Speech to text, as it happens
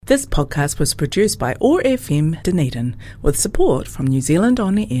This podcast was produced by OAR FM Dunedin with support from New Zealand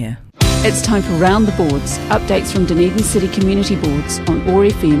On Air. It's time for Round the Boards, updates from Dunedin City Community Boards on OAR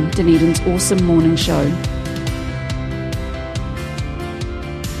FM, Dunedin's awesome morning show.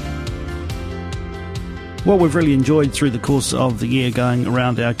 Well, we've really enjoyed through the course of the year going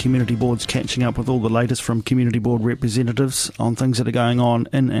around our community boards, catching up with all the latest from community board representatives on things that are going on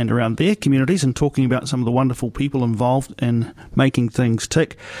in and around their communities and talking about some of the wonderful people involved in making things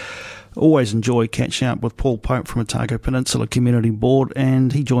tick. Always enjoy catching up with Paul Pope from Otago Peninsula Community Board,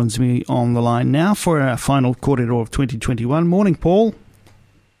 and he joins me on the line now for our final quarter of 2021. Morning, Paul.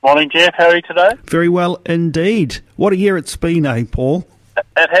 Morning, Jeff. How are you today? Very well indeed. What a year it's been, Paul?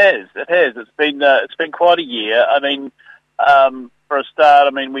 It has. It's been quite a year. I mean, for a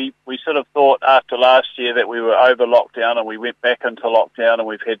start, we sort of thought after last year that we were over lockdown, and we went back into lockdown, and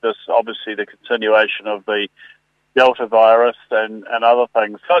we've had this, obviously, the continuation of the Delta virus and other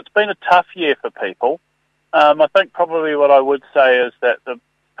things. So it's been a tough year for people. I think probably what I would say is that the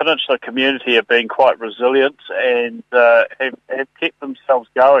Peninsula community have been quite resilient and have kept themselves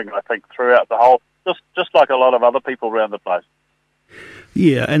going, I think, throughout the whole, just like a lot of other people around the place.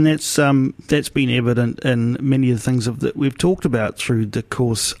 Yeah, and that's been evident in many of the things that we've talked about through the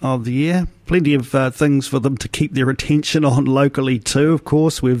course of the year. Plenty of things for them to keep their attention on locally too, of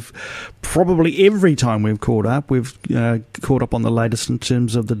course. We've probably every time we've caught up on the latest in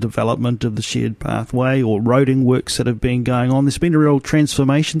terms of the development of the shared pathway or roading works that have been going on. There's been a real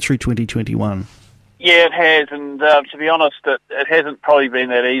transformation through 2021. Yeah, it has, and to be honest, it hasn't probably been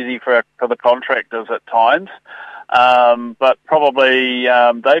that easy for the contractors at times. But probably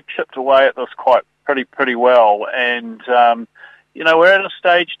they've chipped away at this pretty well, and we're at a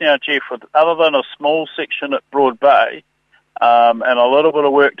stage now, Jeff, with other than a small section at Broad Bay and a little bit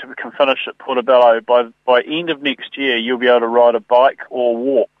of work to finish at Portobello. By end of next year, you'll be able to ride a bike or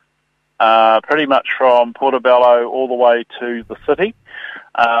walk pretty much from Portobello all the way to the city.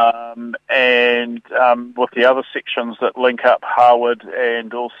 And with the other sections that link up Harwood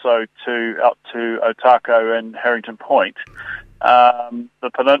and also up to Otago and Harrington Point, the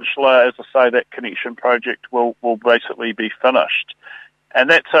Peninsula, as I say, that connection project will basically be finished. And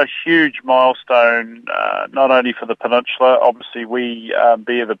that's a huge milestone, not only for the Peninsula, obviously we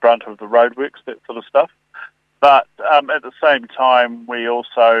bear the brunt of the roadworks, that sort of stuff, but at the same time we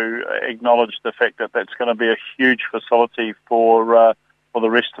also acknowledge the fact that that's going to be a huge facility for the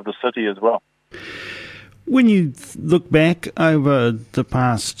rest of the city as well. When you look back over the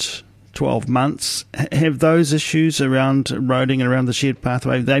past 12 months, have those issues around roading and around the shared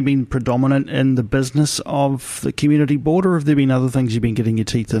pathway, have they been predominant in the business of the community board, or have there been other things you've been getting your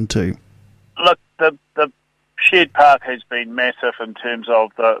teeth into? Look, the shared path has been massive in terms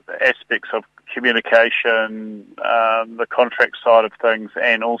of the aspects of communication, the contract side of things,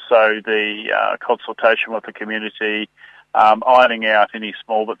 and also the consultation with the community, ironing out any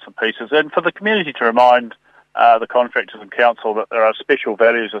small bits and pieces, and for the community to remind the contractors and council that there are special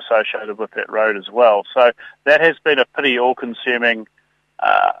values associated with that road as well. So that has been a pretty all-consuming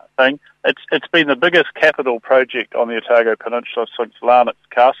thing. It's been the biggest capital project on the Otago Peninsula since Larnach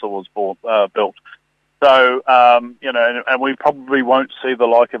Castle was built. So, and we probably won't see the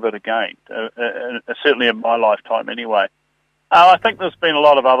like of it again, certainly in my lifetime anyway. I think there's been a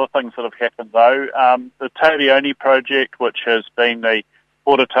lot of other things that have happened, though. The Taurioni project, which has been the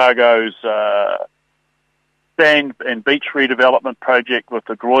Port Otago's sand and beach redevelopment project with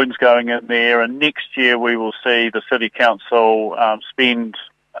the groins going in there, and next year we will see the City Council spend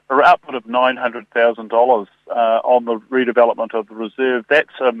upward of $900,000 on the redevelopment of the reserve.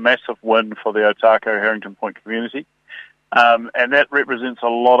 That's a massive win for the Otago Harrington Point community, and that represents a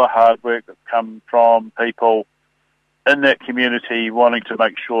lot of hard work that's come from people in that community wanting to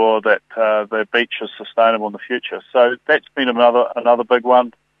make sure that the beach is sustainable in the future. So that's been another big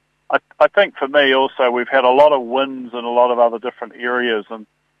one. I think for me also we've had a lot of wins in a lot of other different areas, and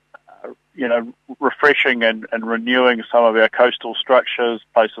refreshing and renewing some of our coastal structures,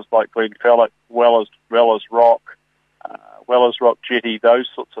 places like Glenfellow, Wellers Rock Jetty, those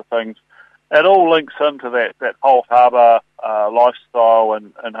sorts of things. It all links into that whole harbour lifestyle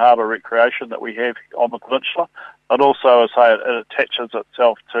and harbour recreation that we have on the peninsula, but also, as I say, it attaches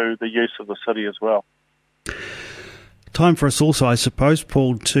itself to the use of the city as well. Time for us also, I suppose,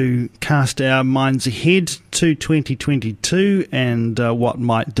 Paul, to cast our minds ahead to 2022 and what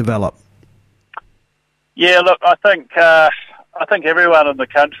might develop. Yeah, look, I think everyone in the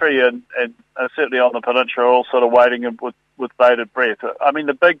country and certainly on the peninsula are all sort of waiting with bated breath. I mean,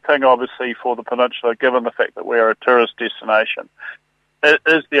 the big thing, obviously, for the peninsula, given the fact that we're a tourist destination,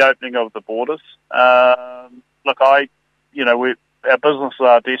 is the opening of the borders. Look, our businesses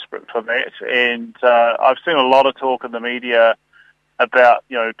are desperate for that, and I've seen a lot of talk in the media about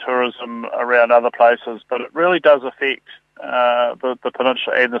tourism around other places, but it really does affect the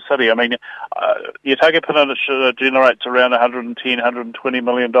peninsula and the city. I mean, the Otago Peninsula generates around $120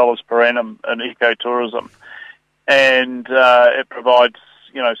 million per annum in ecotourism, and it provides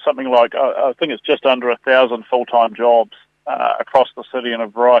something like I think it's just under 1,000 full-time jobs across the city in a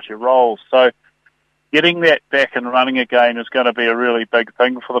variety of roles. So getting that back and running again is going to be a really big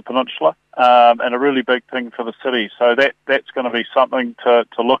thing for the peninsula and a really big thing for the city. So that's going to be something to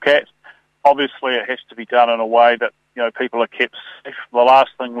look at. Obviously, it has to be done in a way that people are kept safe. The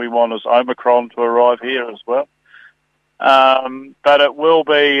last thing we want is Omicron to arrive here as well. But it will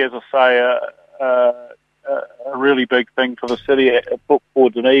be, as I say, a really big thing for the city, for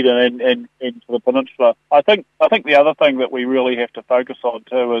Dunedin and for the peninsula. I think the other thing that we really have to focus on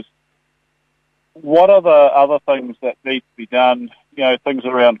too is what are the other things that need to be done? Things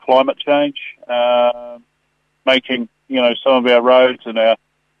around climate change, making some of our roads and our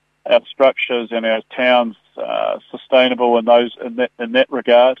structures and our towns sustainable in that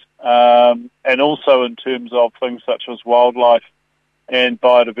regard, and also in terms of things such as wildlife and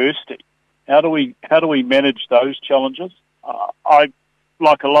biodiversity. How do we manage those challenges? I,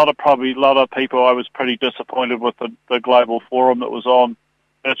 like a lot of people, I was pretty disappointed with the global forum that was on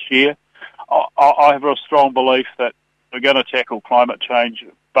this year. I have a strong belief that we're going to tackle climate change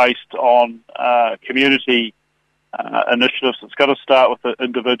based on community initiatives. It's got to start with the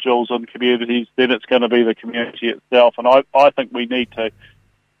individuals and communities, then it's going to be the community itself. And I think we need to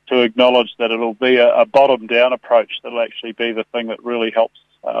acknowledge that it'll be a bottom-down approach that'll actually be the thing that really helps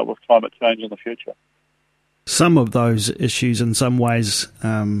with climate change in the future. Some of those issues in some ways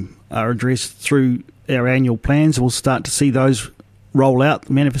are addressed through our annual plans. We'll start to see those roll out,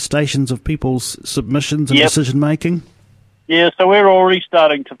 manifestations of people's submissions and decision-making. Yeah, so we're already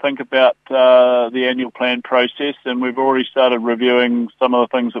starting to think about the annual plan process, and we've already started reviewing some of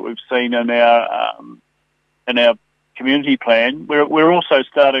the things that we've seen in our community plan. We're also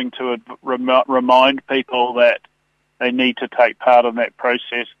starting to remind people that they need to take part in that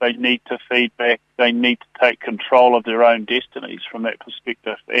process. They need to feedback. They need to take control of their own destinies from that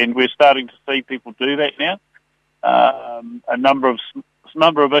perspective, and we're starting to see people do that now. A number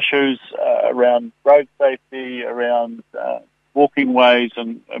of issues around road safety, around walking ways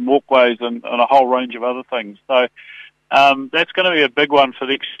and walkways, and a whole range of other things. So that's going to be a big one for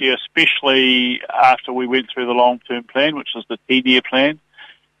next year, especially after we went through the long-term plan, which is the 10-year plan.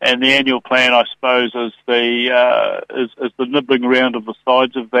 And the annual plan, I suppose, is the nibbling around of the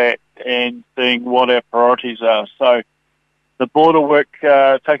sides of that and seeing what our priorities are. So the border work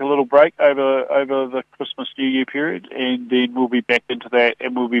take a little break over the Christmas New Year period, and then we'll be back into that,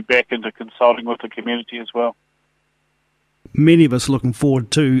 and we'll be back into consulting with the community as well. Many of us looking forward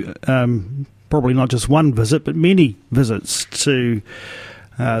to probably not just one visit, but many visits to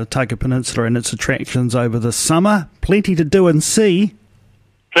Otago Peninsula and its attractions over the summer. Plenty to do and see.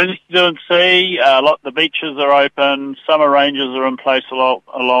 Plenty to do and see. The beaches are open. Summer ranges are in place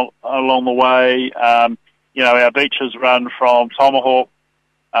along the way. Our beaches run from Tomahawk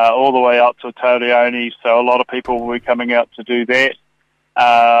all the way up to Taurioni, so a lot of people will be coming out to do that.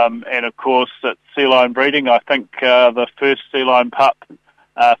 And of course, it's sea lion breeding. I think the first sea lion pup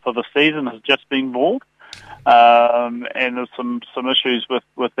for the season has just been born. And there's some issues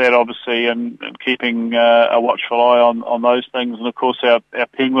with that, obviously, and keeping a watchful eye on those things. And of course, our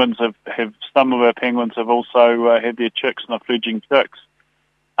penguins have some of our penguins have also had their chicks and are fledging chicks.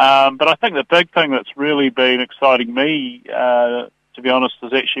 But I think the big thing that's really been exciting me, to be honest,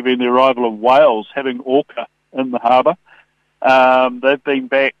 has actually been the arrival of whales, having orca in the harbour. They've been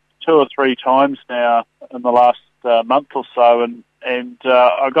back 2 or 3 times now in the last month or so, and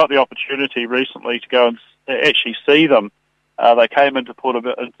I got the opportunity recently to go and actually see them. They came into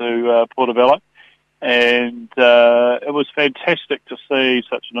Portobello, and it was fantastic to see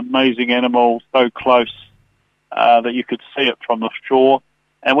such an amazing animal so close that you could see it from the shore.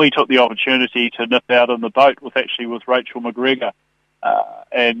 And we took the opportunity to nip out in the boat with Rachel McGregor,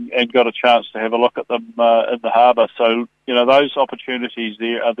 and got a chance to have a look at them in the harbour. So, those opportunities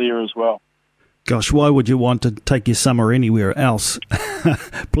are there as well. Gosh, why would you want to take your summer anywhere else?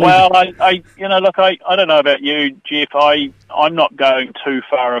 Well, I don't know about you, Jeff. I'm not going too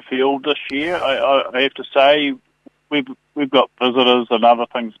far afield this year. I have to say, we've got visitors and other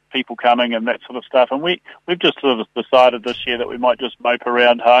things, people coming and that sort of stuff, and we've just sort of decided this year that we might just mope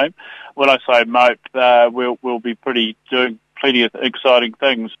around home. When I say mope, we'll be doing plenty of exciting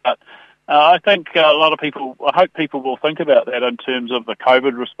things, but I think I hope people will think about that in terms of the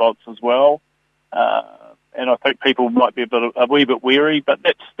COVID response as well. I think people might be a wee bit wary, but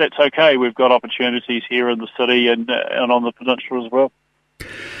that's okay. We've got opportunities here in the city and on the peninsula as well.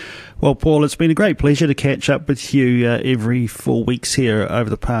 Well, Paul, it's been a great pleasure to catch up with you every 4 weeks here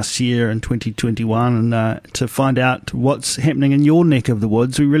over the past year in 2021 and to find out what's happening in your neck of the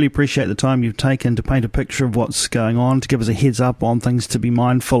woods. We really appreciate the time you've taken to paint a picture of what's going on, to give us a heads up on things to be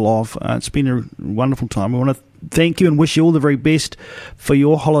mindful of. It's been a wonderful time. We want to thank you and wish you all the very best for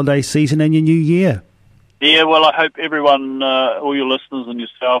your holiday season and your new year. Yeah, well, I hope everyone, all your listeners and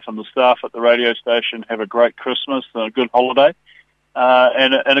yourself and the staff at the radio station have a great Christmas and a good holiday.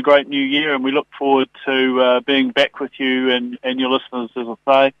 And a great new year, and we look forward to being back with you and your listeners, as I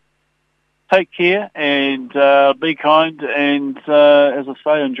say. Take care and be kind and, as I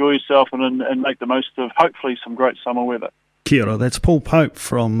say, enjoy yourself and make the most of, hopefully, some great summer weather. Kia ora, that's Paul Pope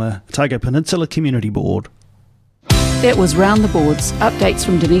from Otago Peninsula Community Board. That was Round the Boards, updates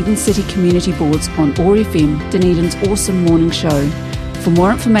from Dunedin City Community Boards on OAR FM, Dunedin's awesome morning show. For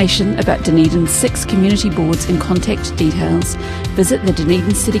more information about Dunedin's 6 community boards and contact details, visit the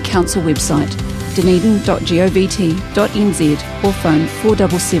Dunedin City Council website, dunedin.govt.nz, or phone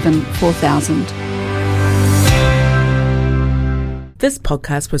 477 4000. This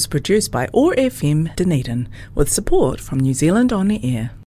podcast was produced by OAR FM Dunedin with support from New Zealand On the Air.